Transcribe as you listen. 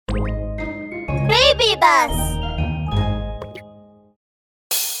baby bus.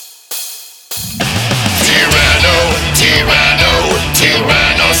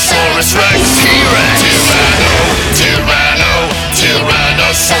 Tyrannosaurus-Rex.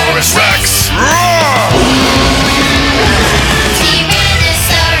 Tyrannosaurus-Rex. Roar!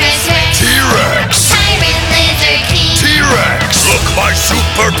 Tyrannosaurus-Rex. T-Rex. Tyrant lizard king. T-Rex. Look my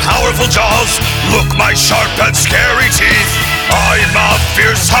super powerful jaws. Look my sharp and scary teeth. I'm a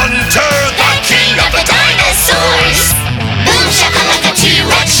fierce hunter, the king of the dinosaurs. Boom shakalaka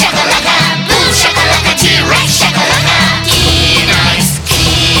T-Rex shakalaka. Boom shakalaka T-Rex shakalaka. Keen eyes,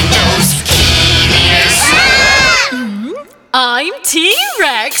 keen nose, keen ears. I'm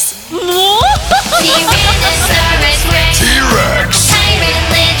T-Rex. Tyrannosaurus-Rex. T-Rex. Tyrant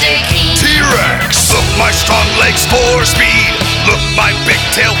lizard king. T-Rex. Look my strong legs for speed. Look my big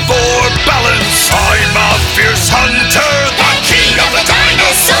tail for balance. I'm a fierce hunter,